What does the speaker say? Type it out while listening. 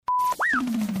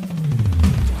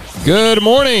Good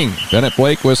morning. Bennett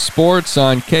Blake with sports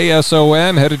on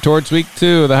KSOM. Headed towards week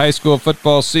 2 of the high school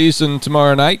football season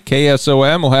tomorrow night.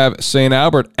 KSOM will have St.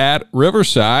 Albert at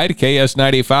Riverside.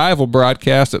 KS95 will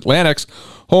broadcast Atlantic's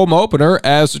home opener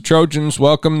as the Trojans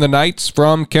welcome the Knights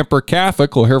from Kemper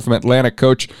Catholic. We'll hear from Atlantic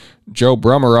coach Joe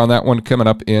Brummer on that one coming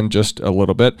up in just a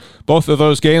little bit. Both of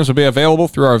those games will be available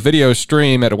through our video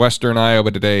stream at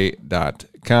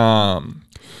westerniowatoday.com.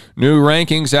 New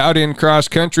rankings out in cross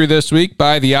country this week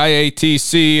by the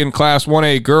IATC in Class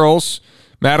 1A girls.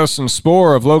 Madison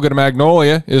Spohr of Logan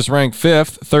Magnolia is ranked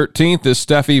 5th. 13th is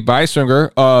Steffi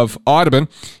Beisinger of Audubon.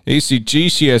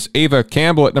 ACGC has Ava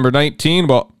Campbell at number 19,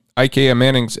 while IKM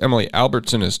Manning's Emily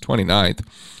Albertson is 29th.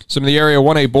 Some of the Area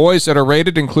 1A boys that are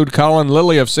rated include Colin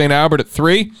Lilly of St. Albert at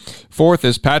 3. 4th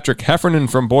is Patrick Heffernan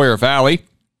from Boyer Valley.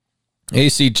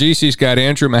 ACGC's got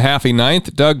Andrew Mahaffey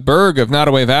 9th. Doug Berg of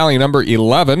Nottoway Valley, number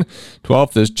 11.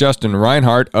 12th is Justin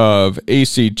Reinhardt of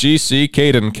ACGC.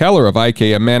 Caden Keller of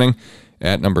IKM Manning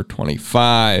at number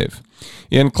 25.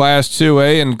 In Class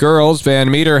 2A in girls, Van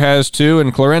Meter has 2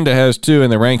 and Clarinda has 2 in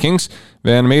the rankings.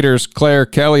 Van Meter's Claire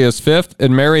Kelly is 5th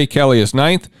and Mary Kelly is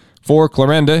 9th. For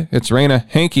Clarinda, it's Raina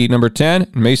Hankey, number 10,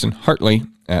 and Mason Hartley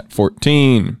at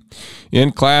 14.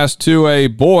 In Class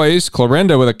 2A boys,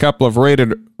 Clarinda with a couple of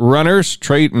rated runners,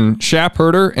 Trayton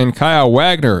Schapherter and Kyle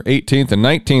Wagner, 18th and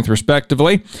 19th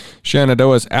respectively.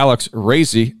 Shenandoah's Alex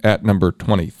Razy at number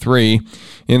 23.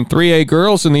 In 3A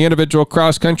girls in the individual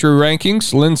cross-country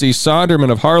rankings, Lindsay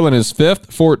Sonderman of Harlan is 5th.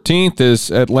 14th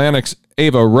is Atlantic's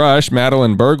Ava Rush,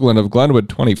 Madeline Berglund of Glenwood,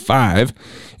 25.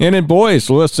 And in boys,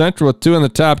 Lewis Central with 2 in the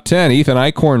top 10. Ethan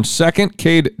Eichhorn 2nd,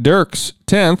 Cade Dirks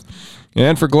 10th.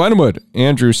 And for Glenwood,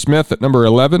 Andrew Smith at number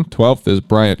 11. 12th is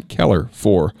Bryant Keller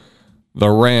for the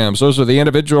Rams. Those are the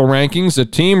individual rankings. The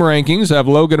team rankings have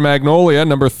Logan Magnolia,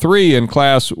 number 3 in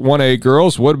Class 1A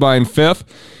girls. Woodbine 5th.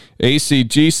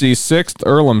 ACGC 6th.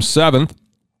 Earlham 7th.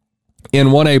 In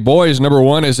 1A boys, number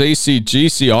 1 is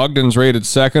ACGC. Ogden's rated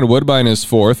 2nd. Woodbine is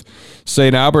 4th.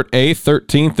 St. Albert 8th.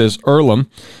 13th is Earlham.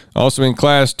 Also in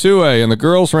Class 2A in the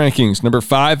girls' rankings, number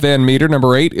 5, Van Meter.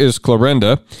 Number 8 is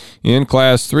Clarinda. In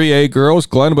Class 3A girls,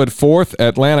 Glenwood 4th,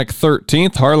 Atlantic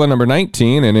 13th, Harlan number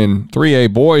 19. And in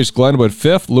 3A boys, Glenwood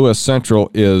 5th, Lewis Central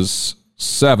is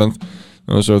 7th.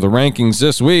 Those are the rankings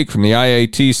this week from the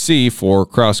IATC for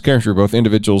cross-country, both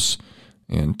individuals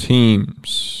and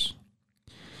teams.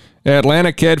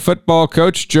 Atlantic head football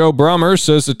coach Joe Brummer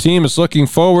says the team is looking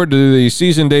forward to the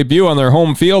season debut on their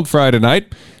home field Friday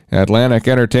night. Atlantic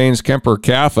entertains Kemper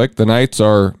Catholic. The Knights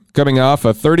are coming off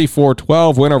a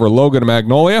 34-12 win over Logan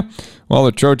Magnolia, while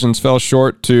the Trojans fell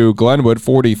short to Glenwood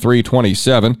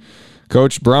 43-27.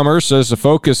 Coach Brummer says the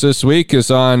focus this week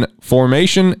is on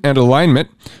formation and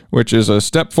alignment, which is a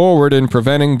step forward in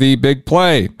preventing the big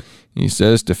play. He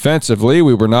says defensively,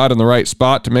 we were not in the right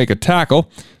spot to make a tackle.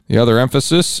 The other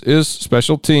emphasis is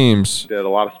special teams. Did a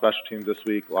lot of special teams this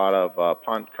week, a lot of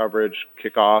punt coverage,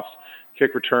 kickoffs,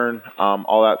 kick return,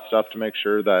 all that stuff to make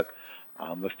sure that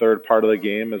the third part of the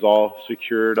game is all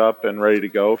secured up and ready to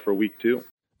go for week 2.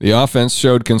 The offense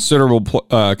showed considerable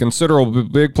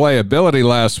big play ability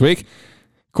last week.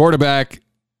 Quarterback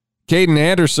Caden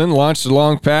Anderson launched a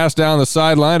long pass down the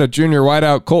sideline to junior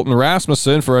wideout Colton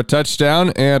Rasmussen for a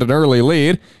touchdown and an early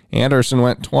lead. Anderson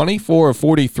went 24 of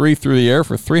 43 through the air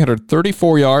for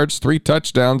 334 yards, 3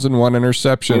 touchdowns, and 1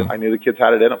 interception. I knew the kids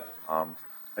had it in them.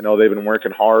 I know they've been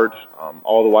working hard.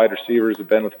 All the wide receivers have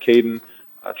been with Caden.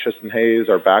 Tristan Hayes,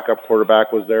 our backup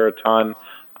quarterback, was there a ton.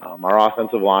 Our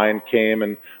offensive line came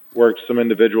and worked some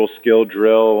individual skill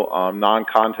drill,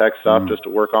 non-contact stuff just to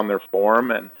work on their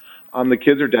form. And the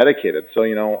kids are dedicated. So,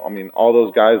 all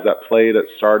those guys that played, that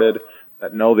started,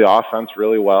 that know the offense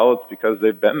really well, it's because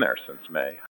they've been there since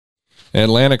May.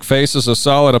 Atlantic faces a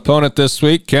solid opponent this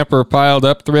week. Kemper piled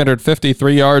up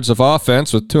 353 yards of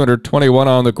offense with 221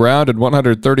 on the ground and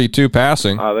 132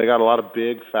 passing. They got a lot of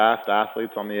big, fast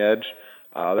athletes on the edge.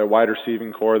 Their wide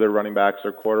receiving core, their running backs,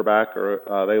 their quarterback,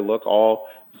 they look all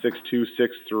 6'2",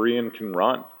 6'3", and can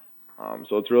run.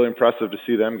 So it's really impressive to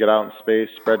see them get out in space,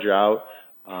 spread you out,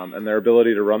 and their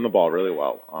ability to run the ball really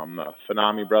well. The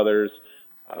Fanami brothers,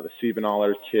 the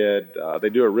Siebenaller kid, they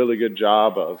do a really good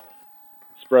job of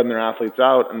spreading their athletes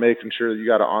out and making sure that you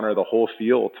got to honor the whole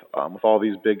field with all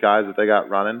these big guys that they got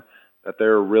running, that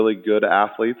they're really good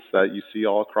athletes that you see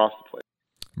all across the place.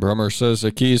 Brummer says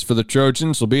the keys for the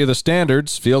Trojans will be the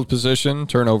standards, field position,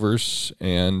 turnovers,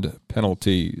 and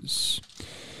penalties.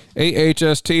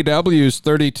 AHSTW's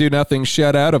 32-0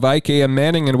 shutout of IKM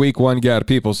Manning in Week 1 got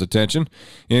people's attention,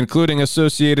 including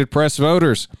Associated Press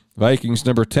voters. Vikings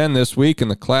number 10 this week in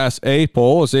the Class A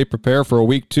poll as they prepare for a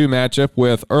Week 2 matchup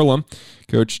with Earlham.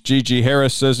 Coach Gigi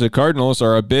Harris says the Cardinals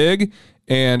are a big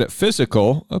and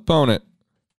physical opponent.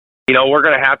 We're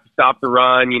going to have to stop the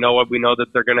run. We know that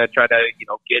they're going to try to,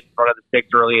 get in front of the sticks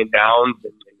early in downs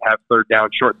and have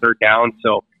short third down.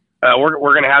 So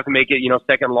we're going to have to make it,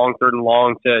 second and long, third and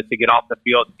long to get off the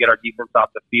field, to get our defense off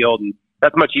the field. And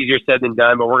that's much easier said than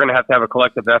done, but we're going to have a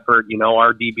collective effort.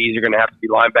 Our DBs are going to have to be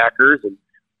linebackers, and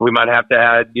we might have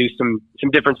to do some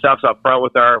different stuff up front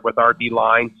with our D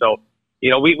line. So,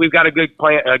 we've got a good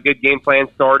game plan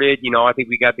started. I think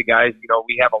we got the guys,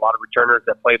 we have a lot of returners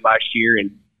that played last year,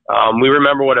 and we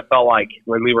remember what it felt like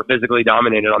when we were physically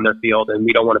dominated on their field, and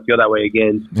we don't want to feel that way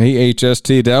again.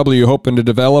 HSTW hoping to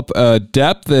develop a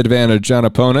depth advantage on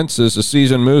opponents as the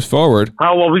season moves forward.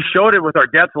 Oh, well, we showed it with our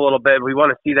depth a little bit. We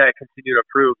want to see that continue to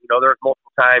improve. There was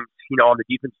multiple times, on the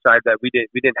defensive side that we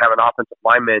didn't have an offensive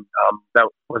lineman that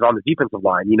was on the defensive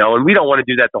line, and we don't want to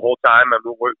do that the whole time. I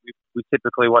mean, we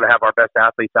typically want to have our best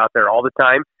athletes out there all the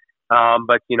time.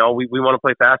 But, we want to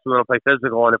play fast, we want to play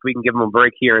physical, and if we can give them a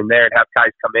break here and there and have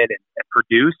guys come in and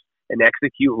produce and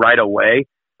execute right away,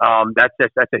 that's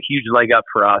a huge leg up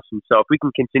for us. And so if we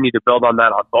can continue to build on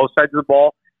that on both sides of the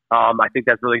ball, I think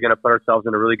that's really going to put ourselves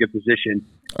in a really good position.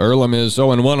 Earlham is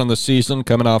 0-1 on the season,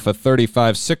 coming off a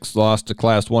 35-6 loss to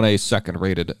Class 1A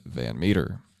second-rated Van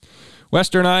Meter.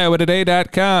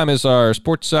 WesternIowaToday.com is our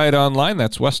sports site online.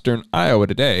 That's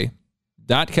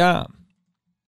WesternIowaToday.com.